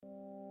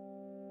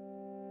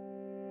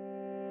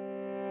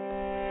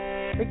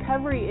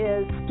Recovery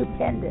is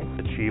stupendous.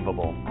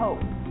 Achievable. Hope.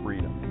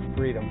 Freedom.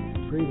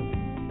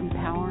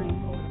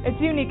 Empowering.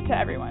 It's unique to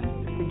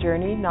everyone. It's a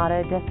journey, not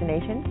a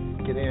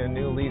destination. Getting a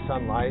new lease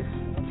on life.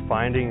 It's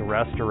finding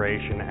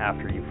restoration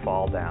after you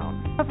fall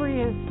down.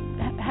 Recovery is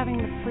having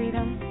the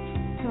freedom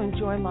to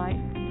enjoy life.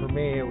 For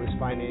me, it was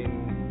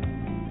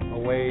finding a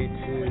way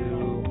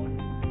to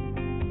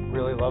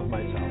really love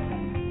myself.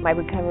 My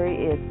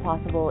recovery is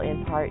possible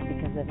in part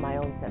because of my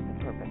own sense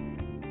of purpose.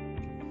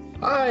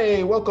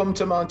 Hi, welcome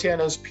to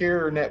Montana's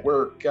Peer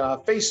Network,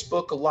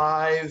 Facebook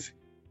Live,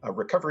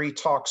 Recovery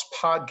Talks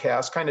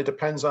podcast. Kind of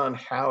depends on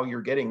how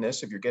you're getting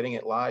this. If you're getting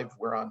it live,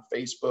 we're on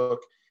Facebook.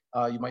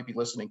 You might be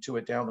listening to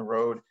it down the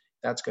road.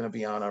 That's going to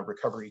be on a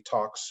Recovery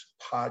Talks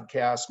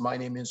podcast. My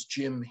name is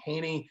Jim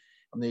Haney.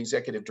 I'm the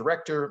executive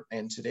director,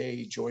 and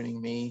today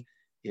joining me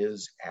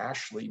is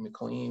Ashley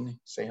McLean.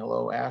 Say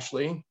hello,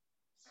 Ashley.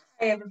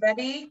 Hi,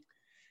 everybody.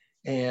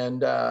 And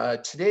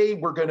today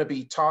we're going to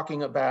be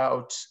talking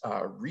about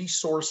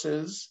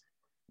resources.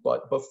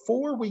 But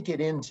before we get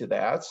into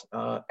that,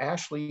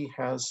 Ashley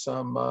has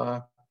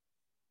some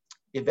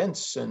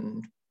events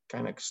and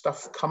kind of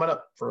stuff coming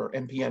up for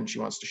MPN she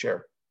wants to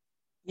share.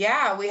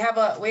 Yeah, we have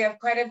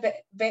quite a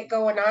bit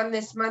going on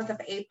this month of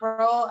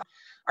April.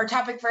 Our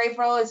topic for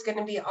April is going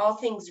to be all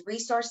things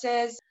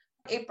resources.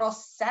 April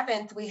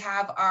 7th, we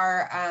have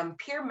our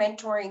peer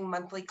mentoring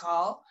monthly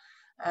call.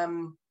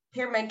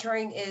 Peer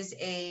mentoring is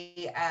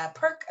a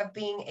perk of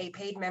being a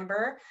paid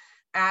member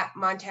at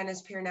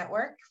Montana's Peer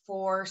Network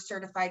for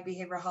certified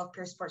behavioral health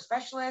peer support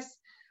specialists.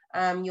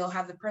 You'll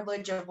have the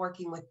privilege of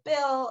working with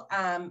Bill,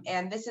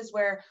 and this is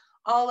where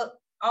all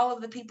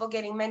of the people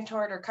getting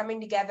mentored are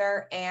coming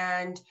together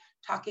and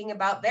talking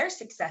about their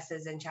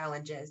successes and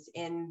challenges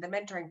in the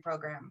mentoring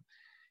program.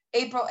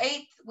 April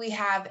 8th, we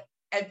have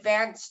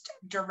advanced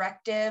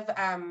directive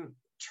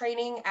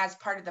training as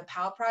part of the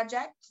PAL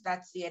project.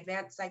 That's the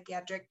Advanced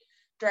Psychiatric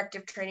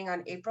Directive Training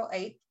on April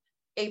 8th.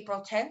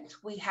 April 10th,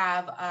 we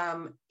have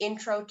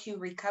Intro to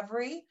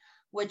Recovery,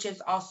 which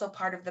is also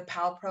part of the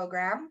PAL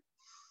program.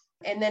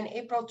 And then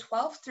April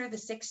 12th through the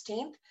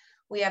 16th,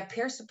 we have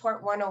Peer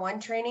Support 101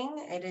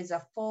 training. It is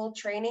a full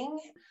training.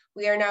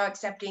 We are now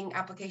accepting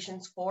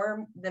applications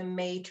for the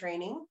May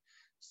training.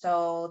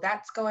 So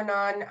that's going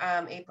on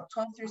April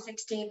 12th through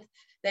 16th.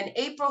 Then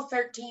April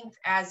 13th,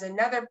 as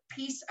another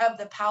piece of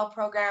the PAL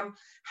program,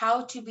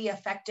 how to be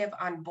effective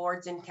on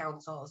boards and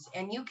councils.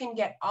 And you can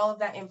get all of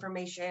that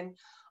information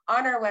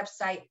on our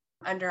website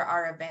under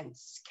our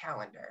events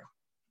calendar.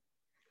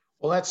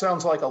 Well, that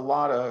sounds like a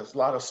lot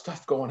of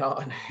stuff going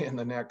on in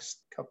the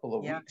next couple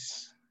of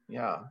weeks.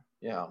 Yeah,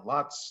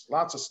 lots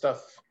of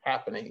stuff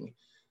happening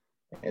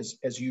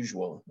as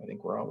usual. I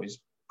think we're always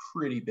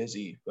pretty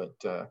busy,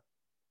 but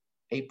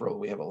April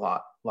we have a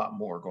lot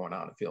more going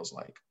on, it feels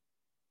like.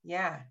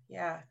 Yeah.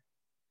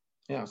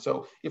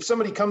 So if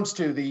somebody comes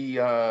to the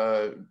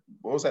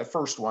what was that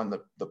first one,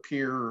 the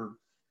peer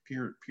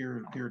to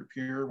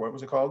peer, what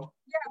was it called?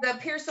 Yeah, the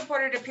peer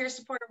supporter to peer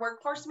supporter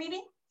workforce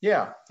meeting.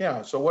 Yeah.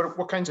 So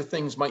what kinds of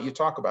things might you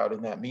talk about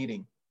in that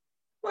meeting?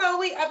 Well,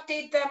 we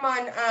update them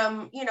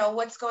on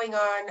what's going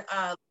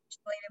on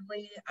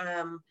legislatively.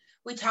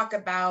 We talk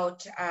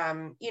about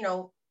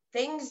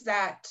things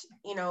that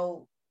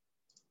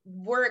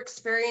we're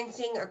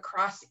experiencing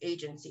across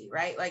agency,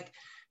 right? Like,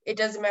 it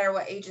doesn't matter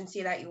what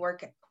agency that you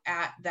work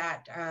at,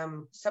 that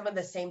some of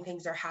the same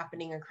things are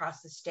happening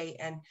across the state,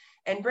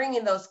 and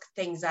bringing those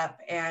things up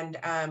and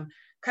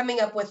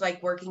coming up with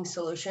like working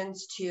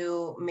solutions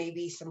to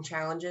maybe some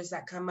challenges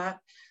that come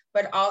up,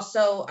 but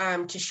also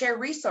to share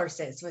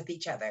resources with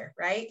each other,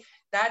 right?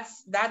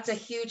 That's a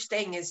huge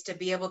thing, is to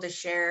be able to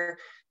share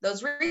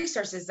those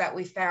resources that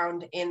we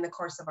found in the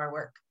course of our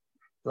work.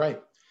 Right.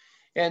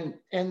 And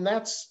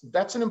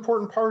that's an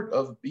important part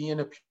of being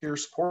a peer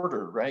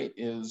supporter, right?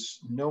 Is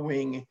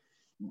knowing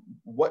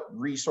what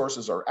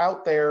resources are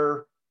out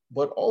there,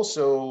 but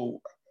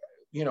also,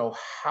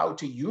 how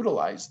to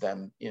utilize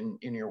them in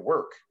your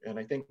work. And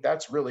I think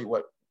that's really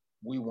what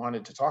we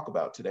wanted to talk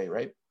about today,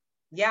 right?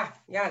 Yeah,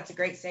 it's a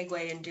great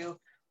segue into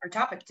our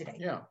topic today.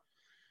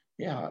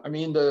 Yeah. I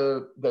mean,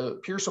 the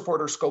peer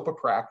supporter scope of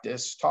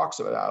practice talks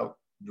about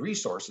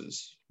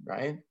resources,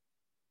 right?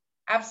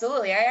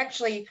 Absolutely. I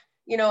actually,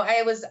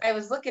 I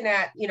was looking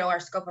at, our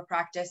scope of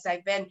practice.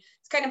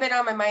 It's kind of been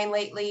on my mind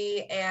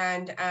lately.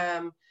 And,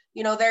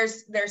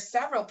 there's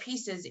several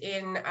pieces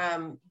in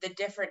the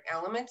different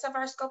elements of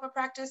our scope of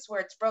practice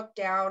where it's broke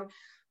down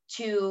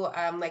to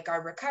like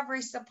our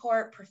recovery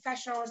support,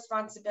 professional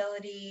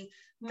responsibility,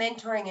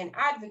 mentoring, and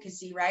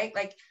advocacy, right?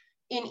 Like,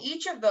 in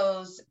each of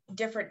those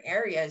different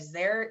areas,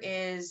 there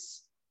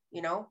is,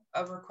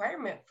 a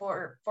requirement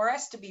for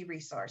us to be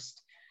resourced.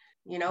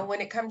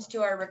 When it comes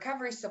to our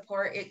recovery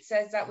support, it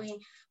says that we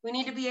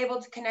need to be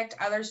able to connect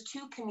others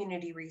to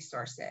community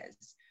resources.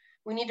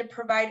 We need to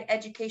provide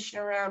education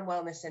around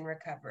wellness and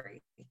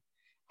recovery.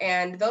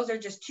 And those are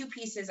just two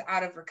pieces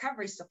out of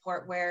recovery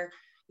support where,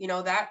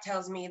 that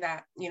tells me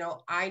that,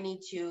 I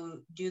need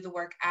to do the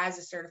work as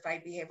a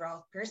certified behavioral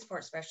health peer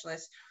support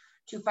specialist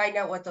to find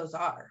out what those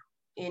are.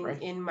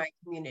 in my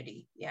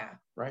community. Yeah.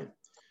 Right.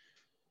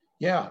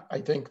 Yeah, I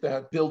think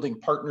that building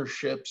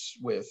partnerships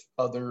with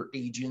other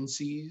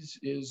agencies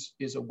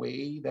is a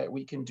way that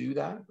we can do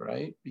that,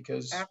 right?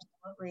 Because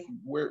absolutely,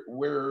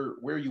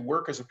 where you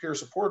work as a peer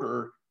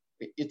supporter,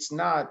 it's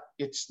not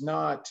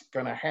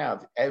going to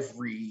have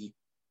every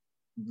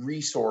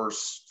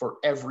resource for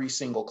every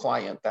single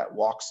client that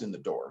walks in the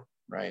door,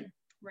 right?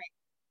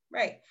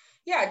 Right.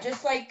 Yeah,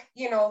 just like,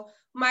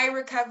 my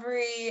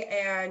recovery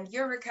and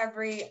your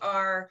recovery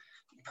are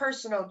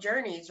personal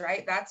journeys,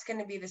 right? That's going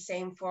to be the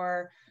same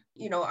for,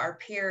 our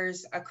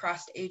peers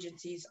across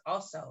agencies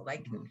also,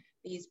 like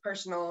these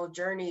personal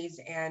journeys.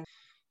 And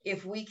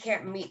if we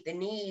can't meet the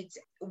needs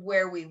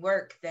where we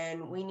work,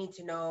 then we need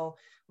to know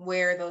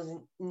where those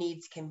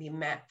needs can be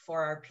met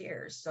for our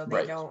peers so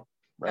they don't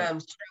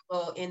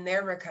struggle in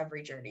their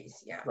recovery journeys.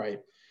 Yeah. Right.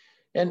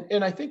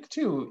 And I think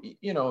too,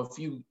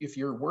 if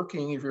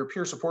you're a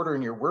peer supporter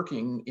and you're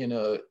working in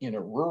a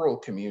rural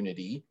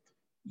community,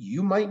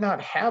 you might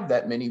not have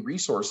that many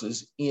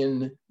resources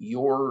in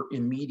your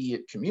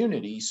immediate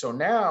community. So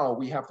now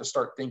we have to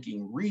start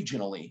thinking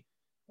regionally,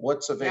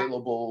 what's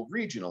available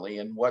regionally,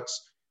 and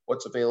what's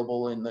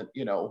available in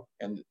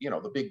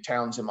the big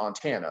towns in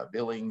Montana: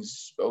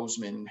 Billings,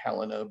 Bozeman,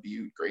 Helena,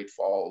 Butte, Great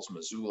Falls,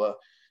 Missoula.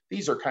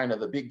 These are kind of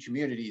the big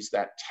communities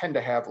that tend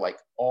to have like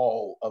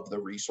all of the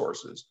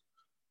resources.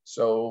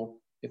 So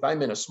if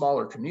I'm in a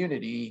smaller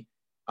community,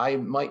 I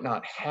might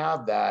not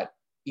have that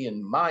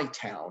in my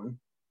town,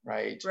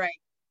 right? Right.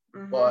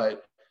 Mm-hmm.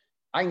 But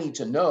I need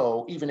to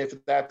know, even if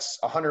that's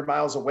 100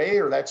 miles away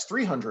or that's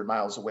 300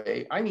 miles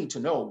away, I need to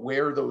know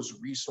where those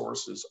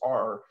resources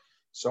are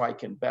so I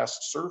can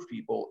best serve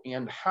people.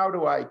 And how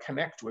do I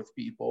connect with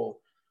people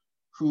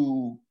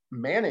who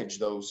manage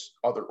those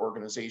other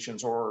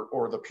organizations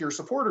or the peer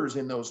supporters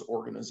in those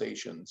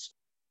organizations?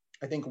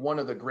 I think one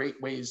of the great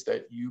ways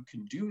that you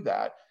can do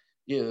that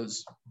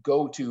is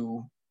go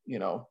to,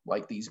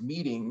 like these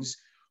meetings,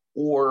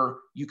 or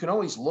you can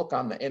always look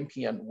on the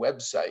MPN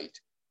website,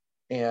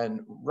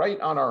 and right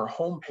on our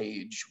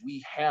homepage,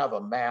 we have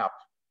a map,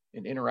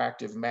 an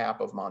interactive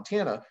map of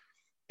Montana,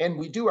 and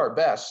we do our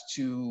best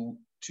to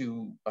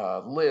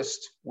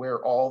list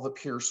where all the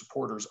peer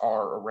supporters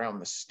are around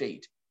the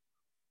state.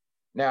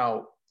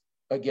 Now,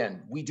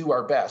 again, we do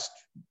our best.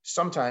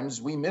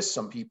 Sometimes we miss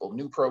some people.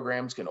 New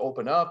programs can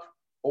open up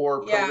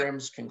or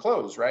programs can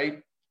close, right?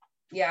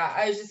 Yeah,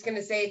 I was just going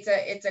to say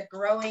it's a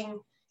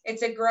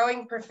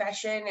growing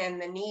profession,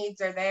 and the needs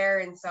are there.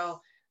 And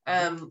so,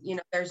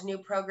 there's new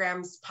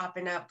programs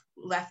popping up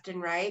left and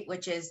right,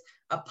 which is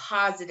a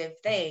positive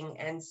thing.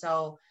 And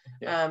so,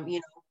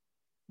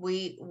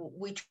 we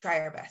try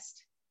our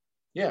best.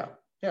 Yeah.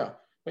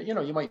 But,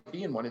 you might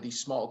be in one of these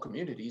small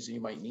communities and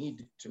you might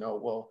need to know,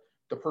 well,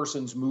 the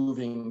person's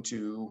moving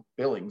to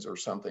Billings or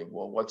something.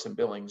 Well, what's in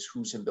Billings?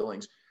 Who's in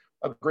Billings?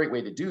 A great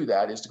way to do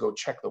that is to go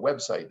check the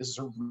website. This is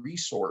a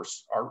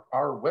resource.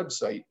 Our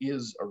website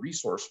is a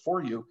resource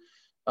for you.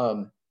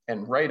 And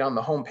right on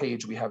the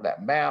homepage, we have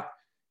that map.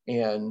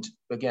 And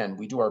again,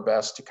 we do our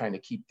best to kind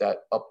of keep that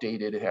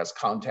updated. It has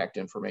contact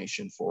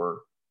information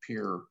for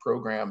peer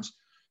programs.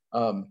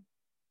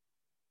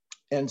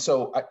 And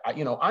so,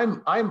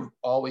 I'm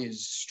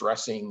always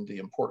stressing the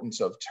importance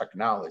of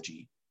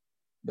technology,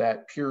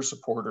 that peer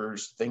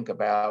supporters think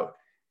about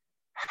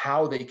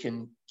how they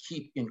can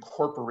keep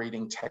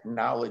incorporating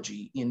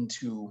technology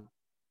into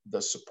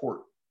the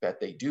support that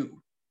they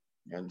do.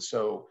 And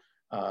so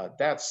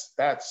that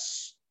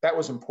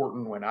was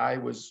important when I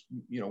was,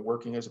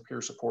 working as a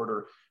peer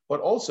supporter,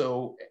 but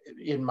also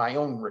in my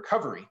own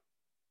recovery.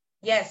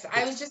 Yes,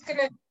 I was just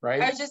gonna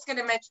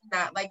mention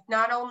that, like,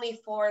 not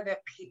only for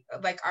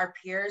our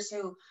peers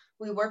who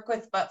we work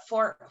with, but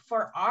for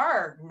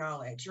our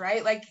knowledge,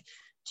 right? Like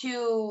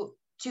to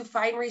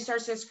find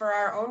resources for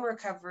our own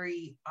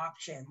recovery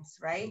options,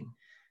 right?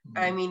 Mm-hmm.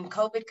 I mean,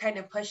 COVID kind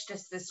of pushed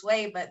us this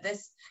way, but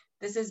this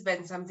has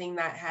been something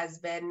that has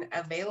been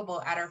available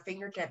at our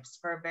fingertips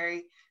for a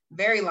very,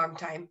 very long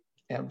time.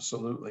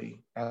 Absolutely.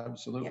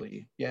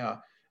 Yeah.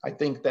 I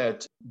think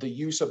that the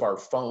use of our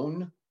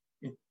phone,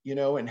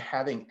 and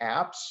having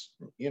apps,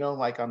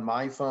 like on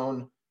my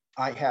phone,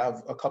 I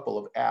have a couple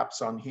of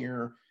apps on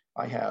here.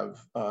 I have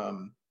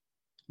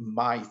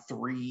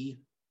My3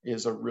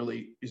 is a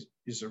really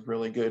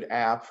good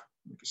app,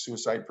 like a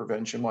suicide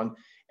prevention one.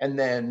 And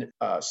then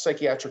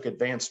Psychiatric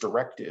Advance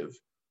Directive,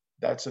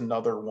 that's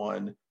another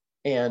one.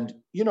 And,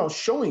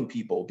 showing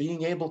people,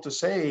 being able to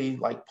say,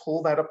 like,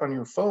 pull that up on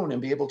your phone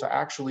and be able to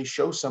actually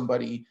show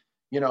somebody,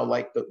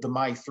 like the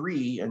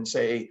My3 and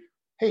say,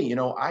 hey,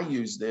 I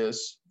use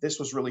this. This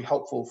was really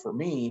helpful for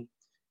me.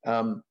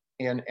 And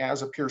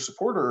as a peer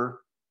supporter,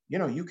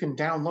 you can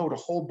download a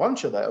whole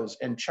bunch of those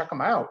and check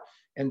them out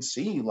and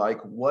see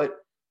like what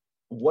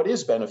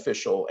is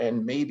beneficial.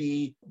 And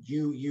maybe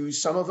you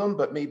use some of them,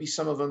 but maybe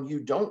some of them you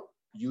don't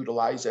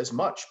utilize as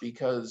much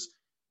because,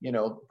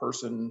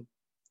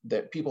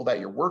 people that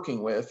you're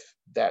working with,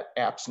 that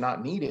app's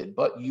not needed,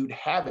 but you'd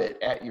have it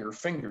at your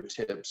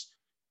fingertips.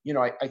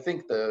 I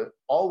think the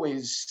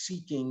always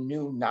seeking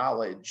new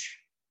knowledge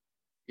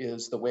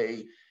is the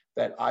way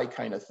that I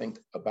kind of think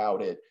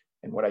about it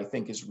and what I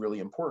think is really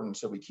important.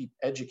 So we keep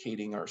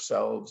educating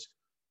ourselves.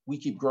 We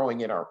keep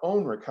growing in our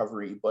own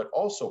recovery, but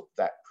also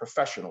that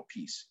professional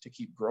piece to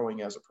keep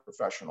growing as a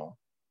professional.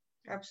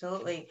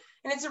 Absolutely.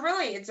 And it's a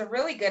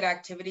really good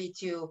activity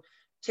to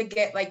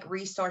get like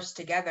resource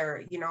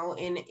together, you know,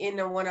 in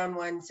a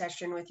one-on-one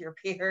session with your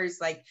peers,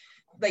 like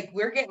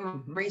we're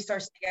getting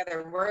resource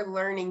together, we're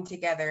learning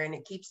together, and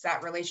it keeps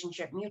that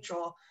relationship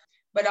mutual.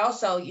 But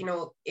also, you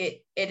know,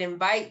 it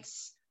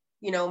invites,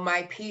 you know,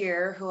 my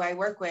peer who I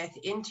work with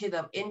into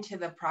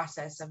the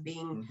process of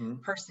being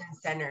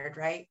person-centered,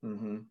 right?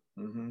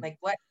 Like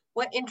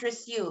what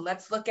interests you?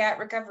 Let's look at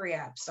recovery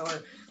apps,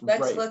 or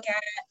let's look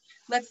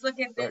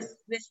at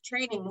this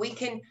training. We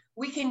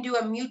can do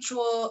a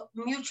mutual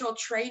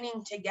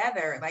training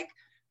together. Like,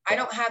 I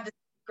don't have the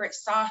secret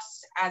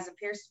sauce as a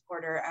peer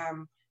supporter.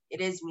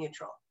 It is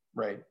mutual.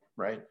 Right.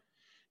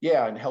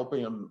 Yeah, and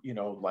helping them, you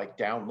know, like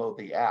download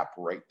the app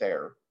right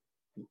there,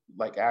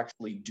 like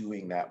actually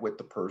doing that with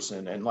the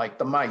person. And like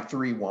the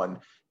My3 one,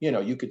 you know,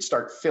 you could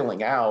start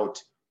filling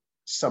out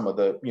some of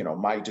the, you know,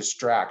 my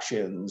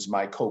distractions,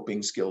 my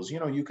coping skills. You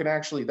know, you can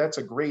actually, that's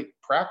a great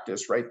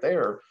practice right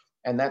there.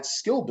 And that's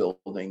skill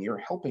building. You're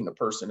helping the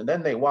person, and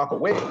then they walk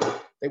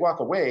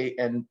away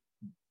and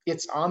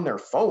it's on their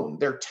phone.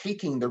 They're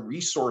taking the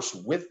resource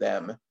with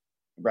them,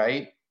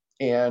 right?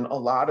 And a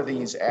lot of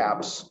these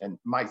apps, and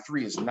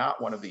My3 is not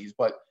one of these,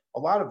 but a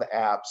lot of the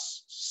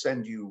apps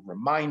send you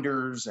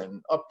reminders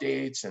and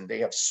updates, and they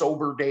have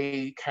sober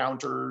day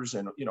counters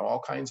and, you know, all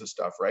kinds of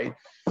stuff, right?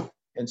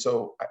 And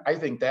so I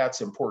think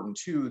that's important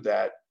too,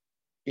 that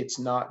it's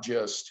not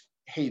just,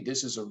 hey,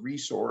 this is a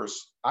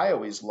resource. I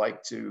always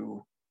like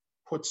to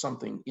put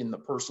something in the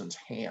person's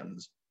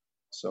hands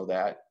so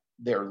that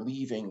they're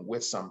leaving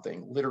with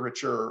something: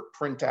 literature,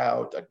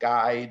 printout, a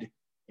guide,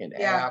 an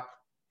app,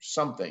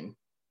 something.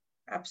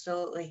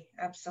 Absolutely.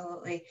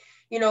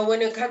 You know,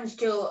 when it comes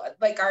to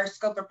like our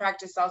scope of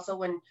practice, also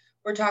when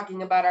we're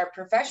talking about our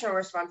professional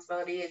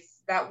responsibility, is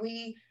that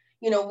we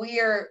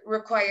are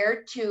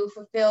required to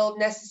fulfill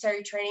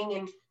necessary training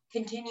and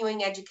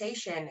continuing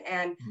education.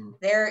 And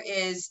there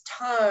is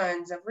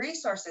tons of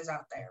resources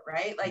out there,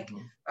 right? Like,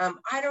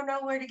 I don't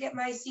know where to get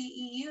my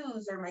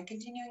CEUs or my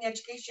continuing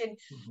education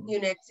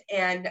units.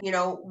 And, you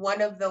know,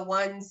 one of the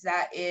ones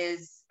that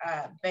is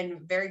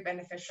been very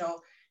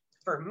beneficial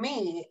for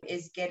me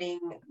is getting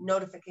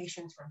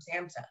notifications from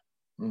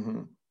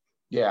SAMHSA.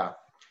 Yeah,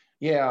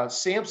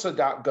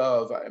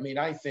 SAMHSA.gov. I mean,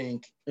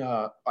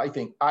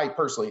 I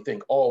personally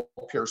think all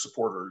peer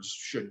supporters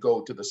should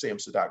go to the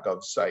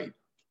SAMHSA.gov site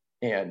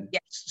and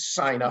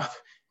sign up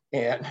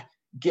and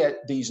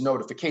get these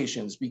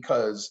notifications,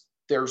 because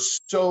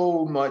there's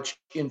so much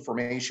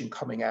information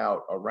coming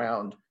out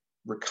around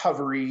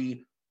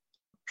recovery,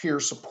 peer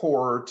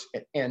support,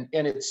 and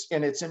it's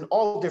in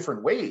all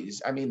different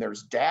ways. I mean,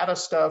 there's data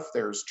stuff,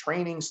 there's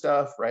training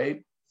stuff,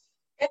 right?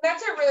 And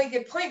that's a really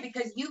good point,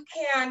 because you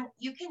can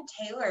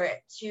tailor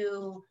it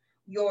to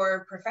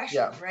your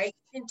profession, right?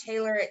 You can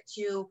tailor it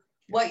to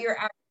what you're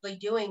actually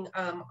doing,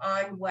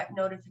 on what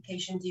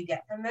notifications you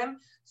get from them.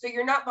 So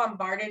you're not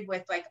bombarded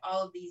with like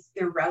all of these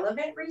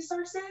irrelevant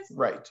resources.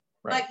 Right.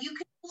 But you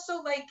can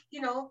also, like,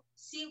 you know,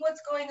 see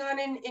what's going on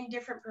in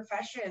different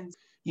professions.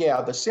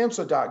 Yeah, the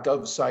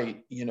SAMHSA.gov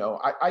site, you know,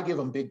 I give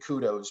them big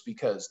kudos,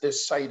 because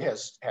this site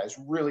has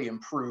really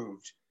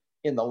improved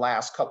in the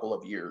last couple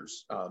of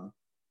years.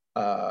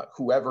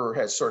 Whoever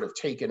has sort of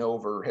taken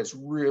over has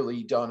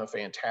really done a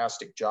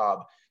fantastic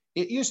job.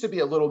 It used to be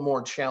a little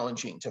more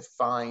challenging to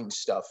find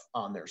stuff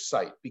on their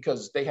site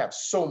because they have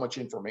so much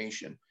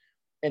information.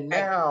 And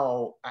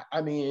now,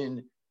 I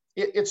mean,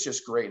 it's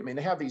just great. I mean,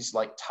 they have these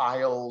like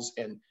tiles,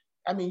 and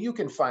I mean, you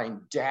can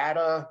find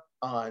data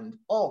on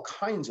all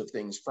kinds of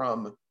things,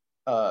 from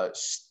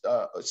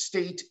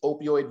state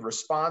opioid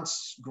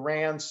response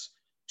grants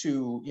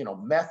to, you know,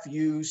 meth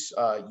use,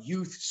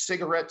 youth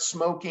cigarette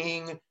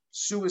smoking,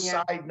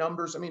 suicide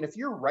numbers. I mean, if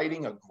you're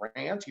writing a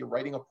grant, you're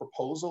writing a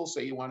proposal,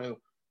 say you want to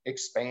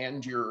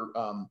expand your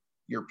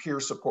peer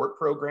support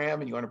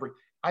program, and you want to bring,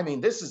 I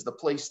mean, this is the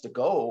place to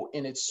go,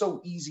 and it's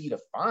so easy to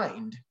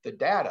find the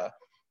data.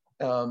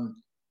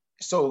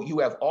 So you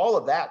have all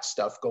of that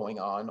stuff going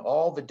on,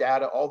 all the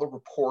data, all the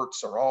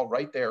reports are all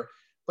right there.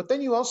 But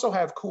then you also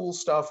have cool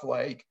stuff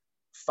like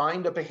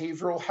find a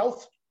behavioral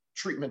health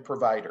treatment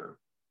provider.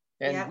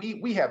 And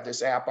we have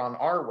this app on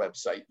our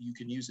website. You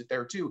can use it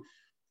there too.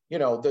 You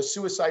know, the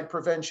Suicide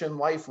Prevention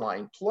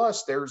Lifeline,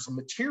 plus there's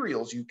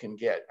materials you can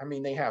get. I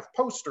mean, they have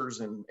posters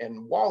and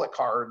wallet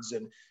cards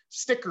and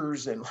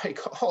stickers and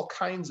like all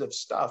kinds of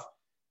stuff.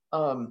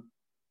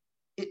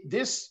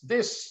 This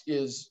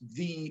is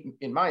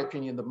in my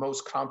opinion, the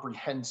most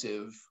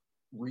comprehensive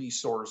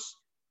resource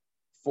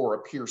for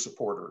a peer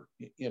supporter.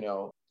 You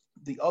know,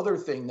 the other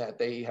thing that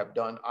they have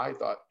done, I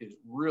thought is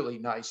really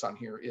nice on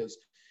here, is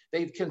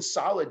they've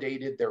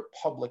consolidated their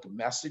public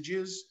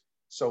messages.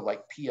 So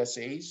like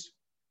PSAs.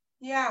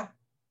 Yeah.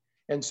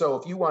 And so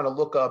if you want to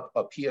look up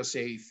a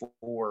PSA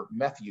for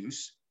meth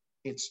use,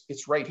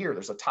 it's right here.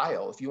 There's a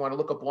tile. If you want to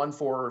look up one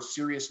for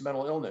serious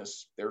mental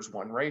illness, there's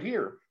one right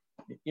here.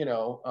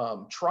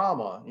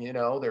 trauma,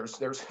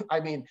 there's, I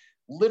mean,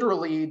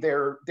 literally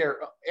they're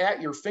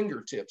at your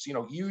fingertips,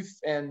 youth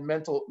and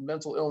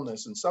mental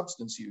illness and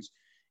substance use.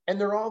 And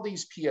there are all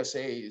these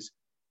PSAs,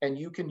 and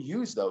you can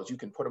use those. You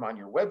can put them on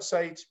your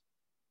website.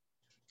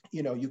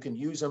 You can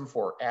use them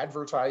for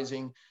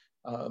advertising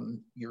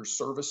your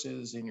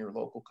services in your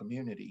local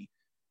community.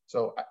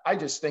 So I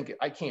just think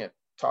I can't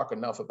talk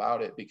enough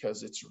about it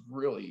because it's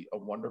really a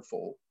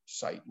wonderful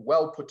site,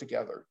 well put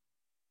together.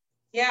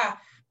 Yeah,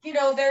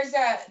 there's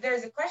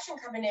a question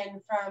coming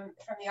in from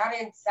the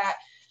audience that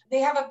they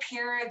have a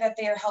peer that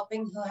they are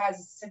helping who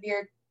has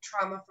severe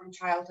trauma from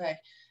childhood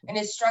and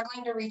is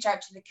struggling to reach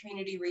out to the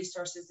community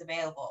resources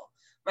available.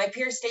 My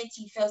peer states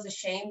he feels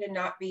ashamed and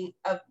not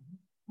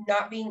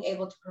being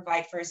able to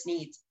provide for his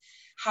needs.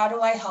 How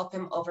do I help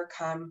him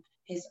overcome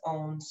his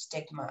own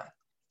stigma?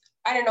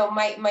 I don't know.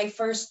 My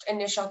first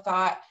initial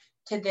thought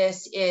to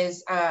this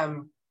is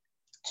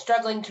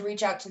struggling to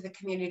reach out to the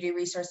community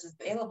resources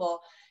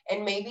available.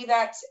 And maybe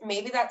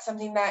that's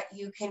something that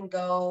you can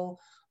go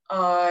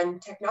on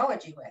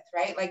technology with,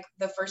 right? Like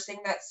the first thing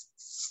that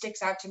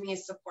sticks out to me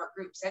is Support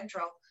Group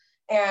Central.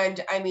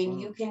 And I mean,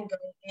 you can go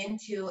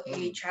into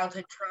a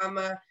childhood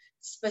trauma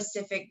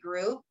specific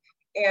group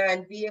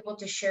and be able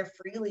to share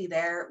freely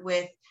there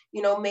with,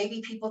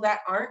 maybe people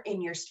that aren't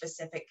in your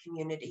specific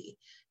community,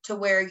 to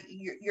where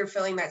you're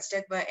feeling that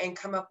stigma, and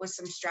come up with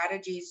some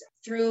strategies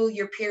through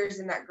your peers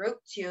in that group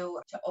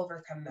to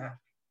overcome that.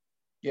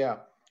 Yeah.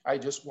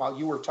 While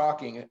you were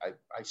talking,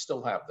 I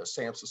still have the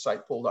SAMHSA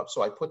site pulled up.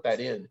 So I put that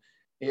in.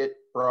 It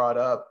brought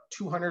up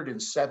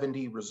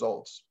 270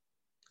 results.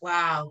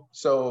 Wow.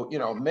 So,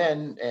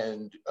 men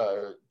and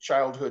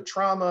childhood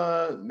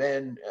trauma,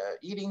 men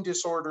eating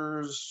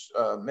disorders,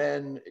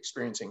 men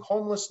experiencing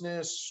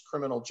homelessness,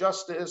 criminal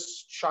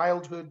justice,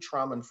 childhood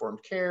trauma-informed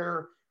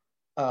care,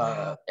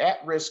 at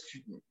risk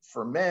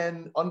for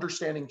men,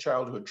 understanding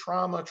childhood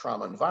trauma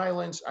and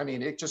violence. I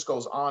mean, it just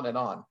goes on and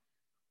on.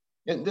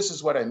 And this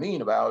is what I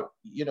mean about,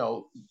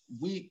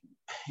 we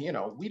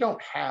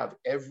don't have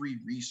every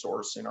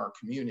resource in our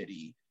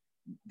community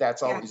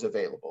that's always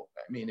available.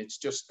 I mean,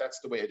 that's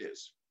the way it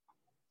is.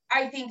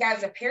 I think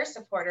as a peer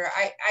supporter,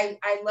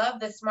 I love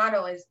this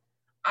motto is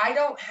I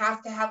don't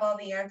have to have all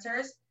the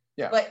answers,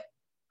 but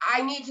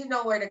I need to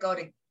know where to go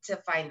to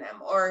find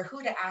them, or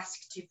who to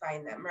ask to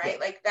find them, right?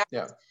 Like that.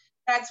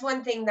 That's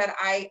one thing that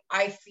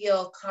I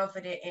feel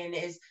confident in,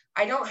 is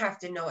I don't have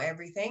to know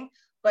everything,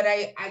 but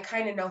I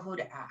kind of know who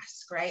to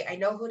ask, right? I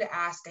know who to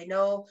ask. I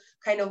know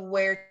kind of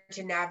where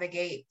to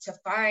navigate to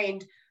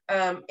find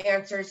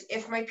answers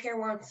if my peer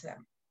wants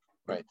them.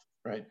 Right.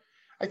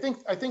 I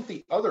think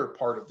the other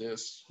part of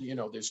this,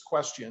 this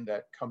question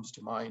that comes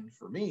to mind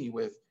for me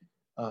with,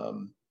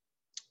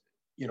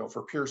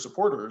 for peer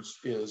supporters,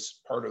 is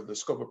part of the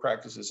scope of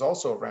practice is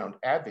also around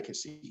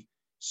advocacy.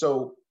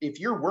 So if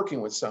you're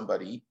working with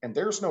somebody and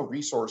there's no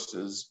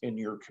resources in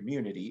your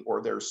community,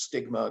 or there's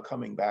stigma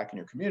coming back in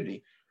your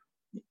community,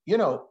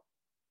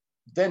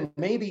 then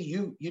maybe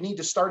you need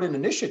to start an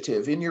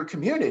initiative in your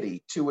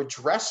community to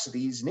address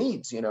these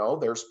needs.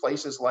 There's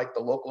places like the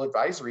local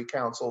advisory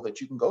council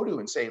that you can go to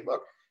and say,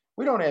 look,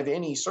 we don't have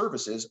any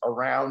services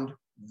around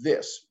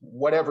this,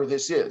 whatever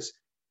this is.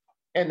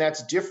 And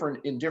that's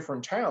different in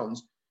different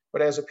towns.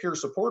 But as a peer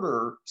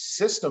supporter,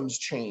 systems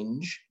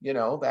change,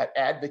 that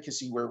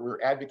advocacy where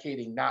we're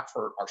advocating not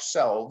for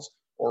ourselves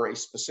or a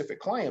specific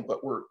client,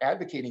 but we're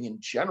advocating in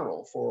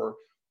general for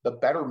the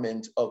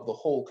betterment of the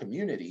whole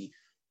community.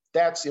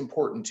 That's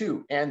important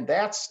too. And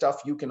that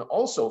stuff you can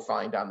also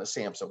find on the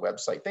SAMHSA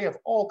website. They have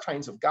all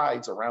kinds of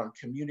guides around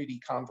community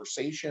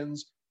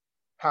conversations,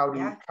 how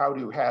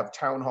to have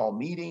town hall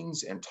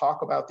meetings and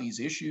talk about these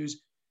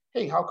issues.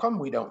 Hey, how come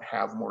we don't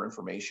have more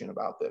information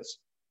about this?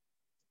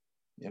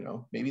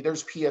 Maybe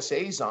there's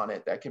PSAs on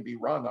it that can be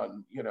run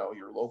on,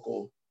 your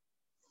local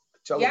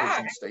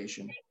television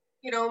station.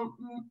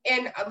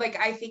 And like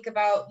I think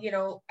about,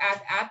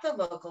 at the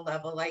local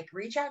level, like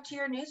reach out to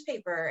your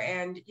newspaper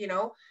and,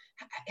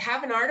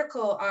 have an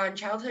article on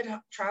childhood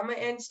trauma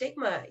and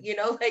stigma, an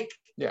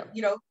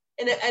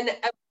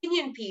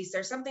opinion piece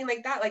or something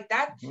like that. Like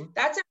that,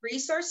 that's a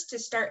resource to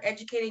start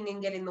educating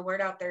and getting the word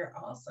out there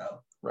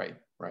also. Right.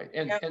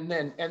 And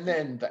then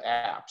the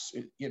apps,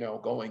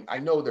 going, I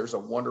know there's the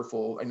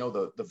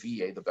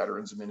VA, the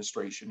Veterans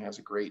Administration, has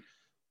a great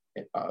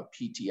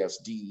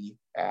PTSD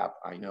app,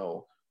 I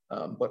know.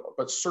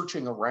 But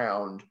searching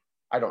around,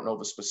 I don't know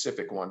the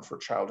specific one for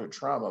childhood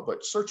trauma,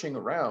 but searching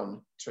around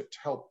to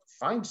help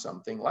find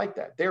something like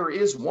that. There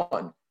is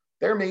one.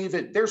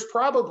 There's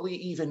probably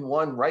even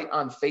one right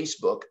on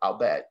Facebook, I'll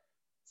bet,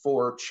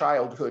 for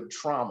childhood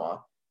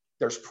trauma.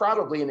 There's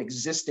probably an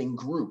existing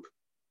group,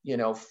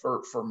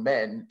 for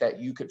men that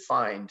you could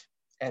find.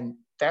 And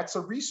that's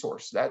a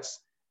resource.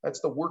 That's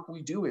the work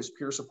we do as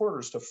peer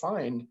supporters, to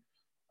find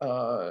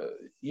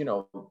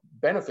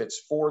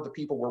benefits for the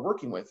people we're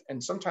working with.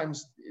 And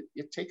sometimes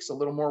it takes a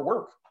little more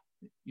work,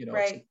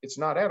 it's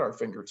not at our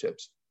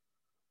fingertips.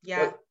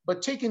 Yeah.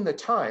 But taking the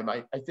time,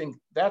 I think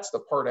that's the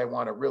part I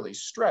want to really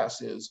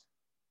stress is,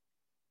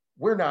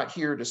 we're not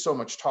here to so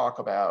much talk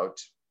about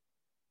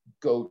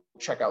go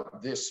check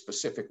out this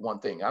specific one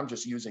thing. I'm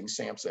just using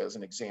SAMHSA as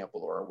an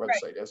example, or our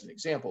website as an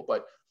example,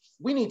 but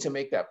we need to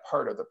make that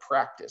part of the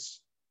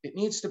practice. It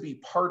needs to be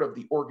part of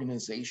the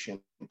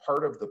organization,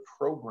 part of the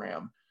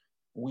program.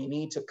 We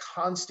need to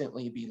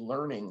constantly be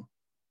learning.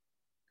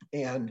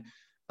 And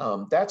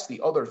that's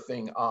the other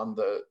thing on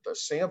the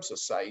SAMHSA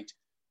site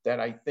that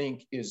I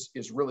think is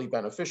really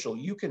beneficial.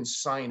 You can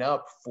sign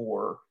up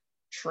for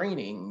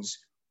trainings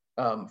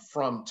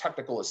from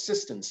technical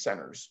assistance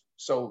centers.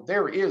 So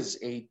there is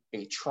a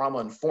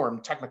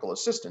trauma-informed technical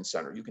assistance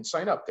center. You can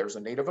sign up. There's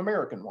a Native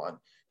American one.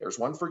 There's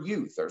one for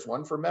youth. There's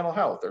one for mental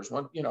health. There's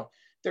one, you know,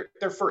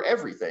 they're for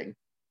everything.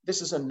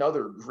 This is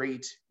another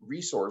great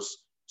resource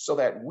so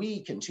that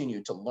we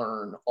continue to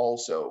learn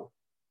also.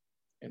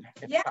 And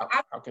yeah,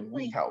 how can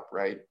we help,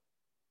 right?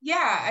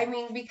 Yeah, I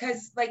mean,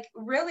 because like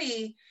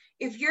really,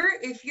 if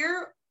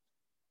you're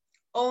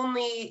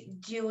only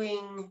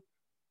doing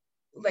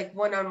like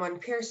one-on-one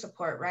peer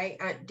support, right,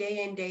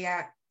 day in, day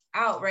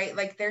out, right,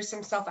 like there's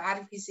some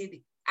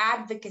self-advocacy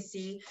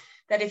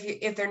that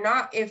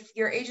if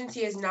your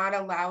agency is not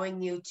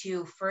allowing you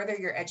to further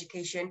your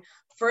education,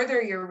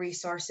 further your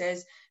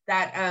resources,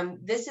 that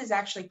this is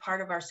actually part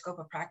of our scope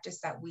of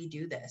practice that we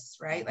do this,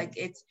 right? Like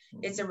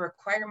it's a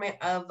requirement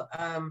of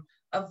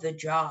the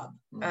job.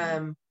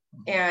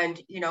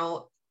 And, you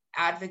know,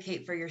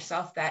 advocate for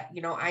yourself that,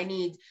 you know, I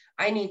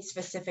need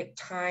specific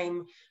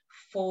time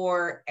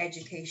for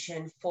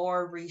education,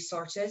 for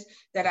resources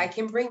that I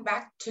can bring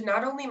back to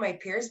not only my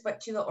peers,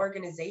 but to the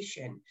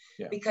organization,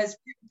 because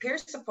peer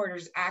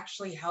supporters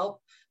actually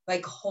help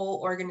like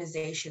whole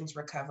organizations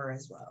recover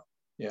as well.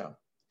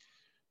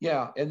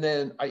 Yeah. And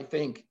then I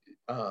think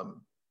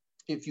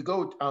if you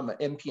go on the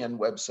MPN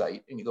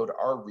website and you go to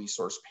our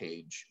resource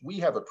page, we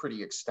have a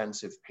pretty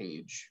extensive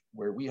page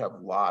where we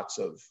have lots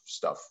of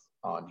stuff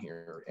on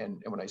here.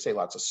 And when I say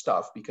lots of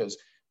stuff, because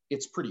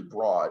it's pretty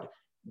broad,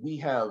 we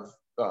have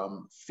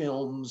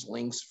films,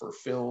 links for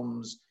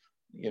films,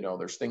 you know,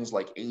 there's things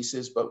like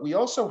ACEs, but we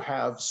also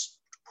have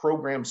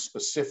program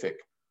specific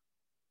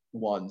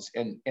ones.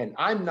 And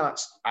I'm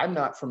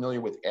not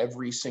familiar with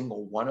every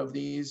single one of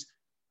these.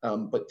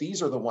 But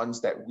these are the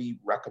ones that we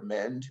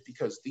recommend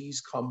because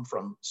these come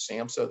from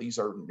SAMHSA. These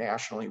are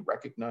nationally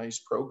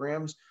recognized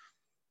programs.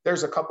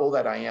 There's a couple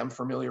that I am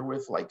familiar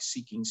with, like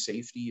Seeking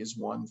Safety is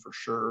one for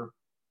sure.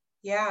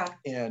 Yeah.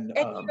 And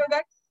you know,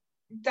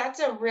 that's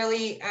a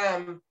really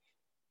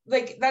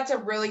that's a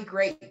really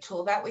great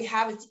tool that we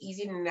have. It's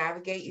easy to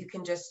navigate. You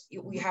can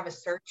we have a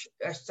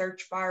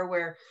search bar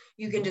where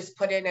you can just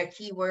put in a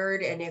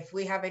keyword, and if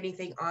we have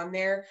anything on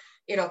there,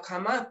 it'll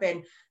come up.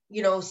 And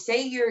you know,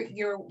 say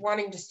you're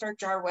wanting to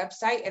search our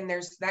website and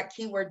there's that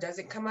keyword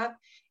doesn't come up,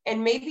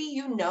 and maybe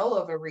you know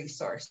of a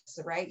resource,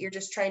 right? You're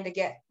just trying to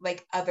get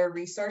like other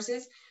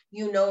resources,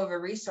 you know of a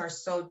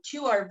resource. So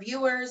to our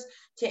viewers,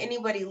 to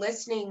anybody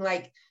listening,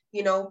 like,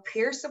 you know,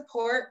 peer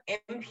support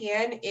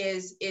MPN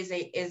is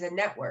a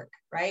network,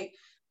 right?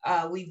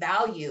 We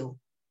value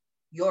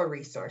your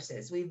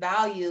resources. We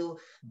value,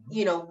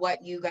 you know,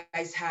 what you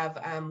guys have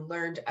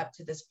learned up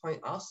to this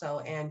point also,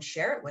 and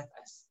share it with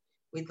us.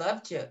 We'd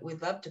love to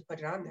put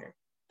it on there.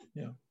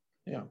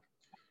 Yeah.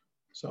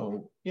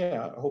 So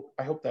yeah,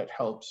 I hope that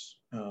helps.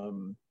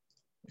 The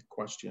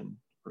person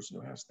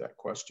who asked that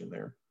question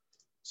there,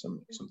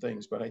 some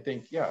things. But I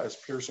think, yeah, as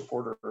peer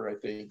supporter, I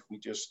think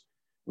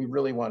we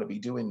really want to be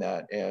doing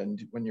that.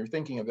 And when you're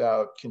thinking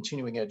about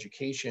continuing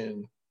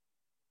education,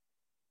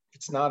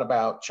 it's not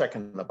about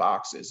checking the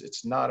boxes.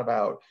 It's not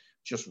about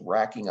just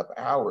racking up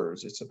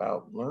hours. It's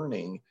about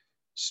learning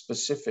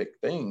specific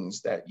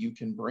things that you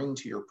can bring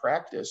to your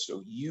practice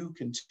so you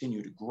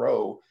continue to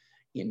grow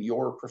in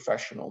your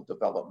professional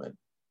development.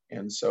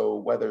 And so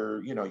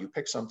whether, you know, you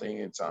pick something,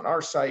 it's on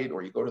our site,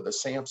 or you go to the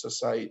SAMHSA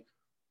site,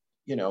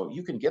 you know,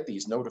 you can get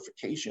these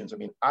notifications. I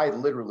mean, I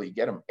literally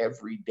get them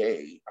every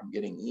day. I'm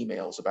getting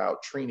emails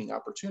about training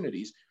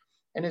opportunities,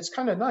 and it's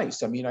kind of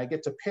nice. I mean, I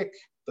get to pick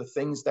the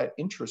things that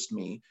interest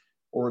me,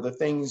 or the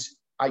things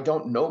I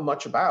don't know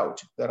much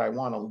about that I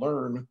want to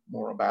learn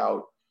more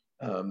about.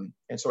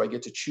 And so I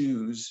get to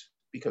choose,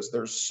 because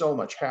there's so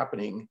much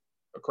happening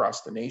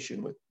across the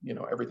nation with, you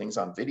know, everything's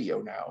on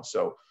video now.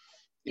 So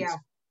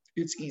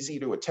it's easy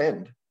to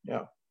attend.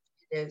 Yeah.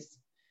 It is.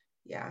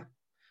 Yeah.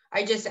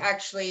 I just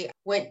actually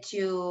went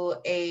to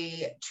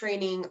a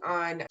training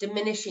on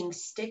diminishing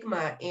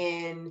stigma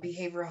in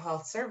behavioral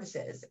health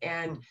services.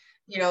 And,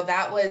 you know,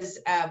 that was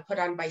put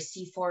on by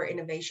C4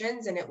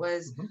 Innovations. And it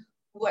was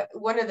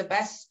one of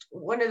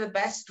the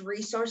best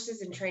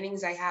resources and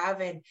trainings I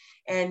have.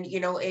 And,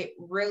 you know, it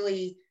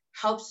really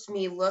helps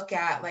me look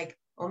at like,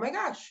 oh my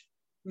gosh,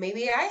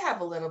 maybe I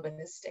have a little bit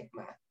of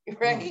stigma,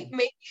 right?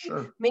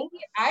 Maybe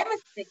I'm a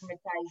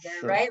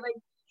stigmatizer, right? Like,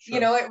 you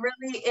know, it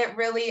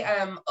really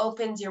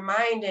opens your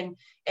mind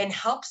and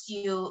helps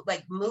you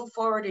like move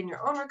forward in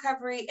your own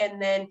recovery,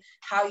 and then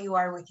how you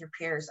are with your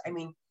peers. I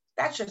mean,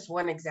 that's just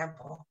one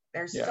example.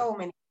 There's so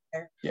many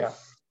there.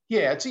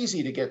 Yeah, it's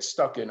easy to get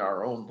stuck in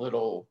our own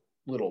little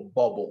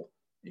bubble.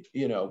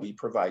 we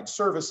provide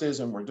services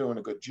and we're doing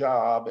a good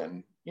job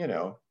and,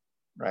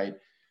 right?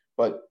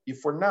 But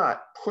if we're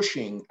not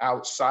pushing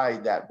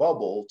outside that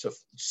bubble to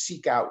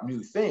seek out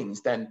new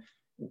things, then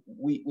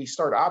we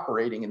start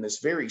operating in this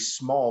very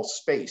small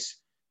space.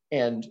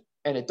 And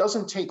it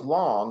doesn't take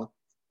long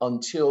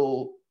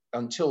until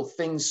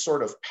things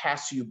sort of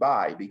pass you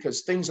by,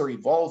 because things are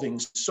evolving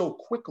so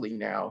quickly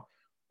now.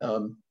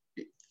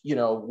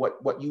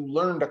 What you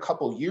learned a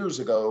couple years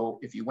ago,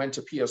 if you went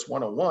to PS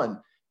 101,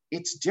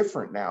 it's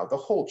different now. The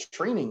whole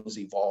training has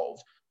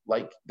evolved.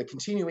 Like the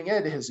continuing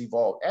ed has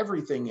evolved.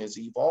 Everything is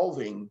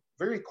evolving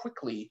very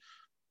quickly.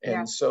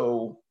 And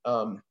so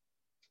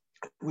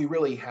we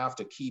really have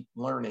to keep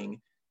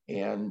learning,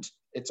 and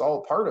it's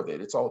all part of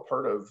it. It's all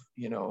part of,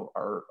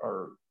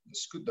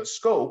 the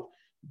scope,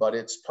 but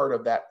it's part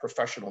of that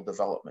professional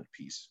development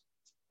piece.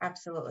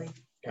 Absolutely.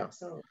 Yeah.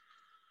 Absolutely.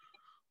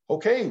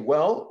 Okay,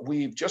 well,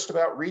 we've just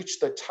about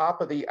reached the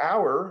top of the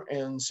hour.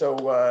 And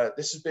so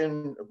this has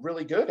been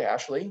really good,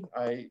 Ashley.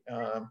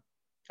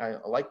 I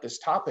like this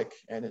topic,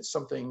 and it's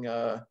something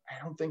I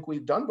don't think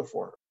we've done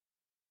before.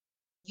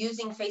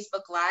 Using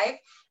Facebook Live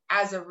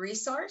as a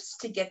resource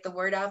to get the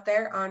word out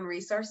there on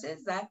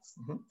resources, that's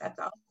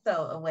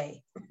also a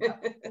way.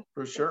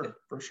 For sure.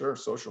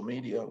 Social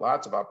media,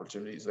 lots of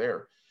opportunities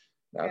there.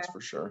 That's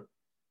for sure.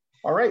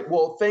 All right.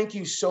 Well, thank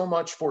you so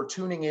much for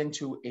tuning in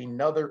to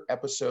another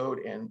episode,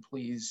 and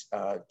please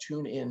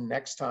tune in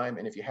next time.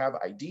 And if you have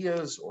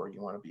ideas or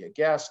you want to be a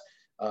guest,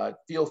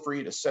 feel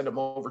free to send them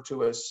over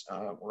to us.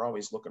 We're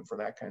always looking for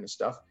that kind of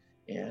stuff.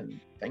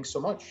 And thanks so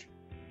much.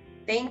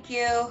 Thank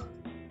you.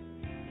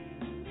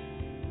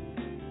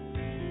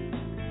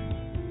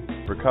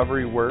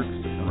 Recovery works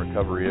and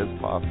recovery is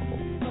possible.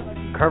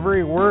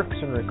 Recovery works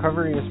and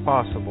recovery is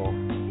possible.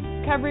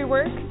 Recovery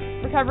works.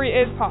 Recovery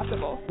is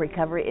possible.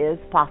 Recovery is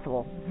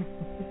possible.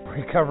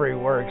 Recovery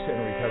works and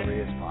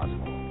recovery is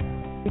possible.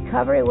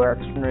 Recovery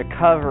works and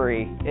recovery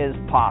is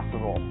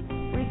possible.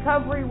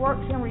 Recovery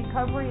works and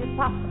recovery is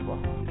possible.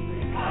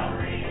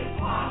 Recovery is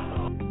possible.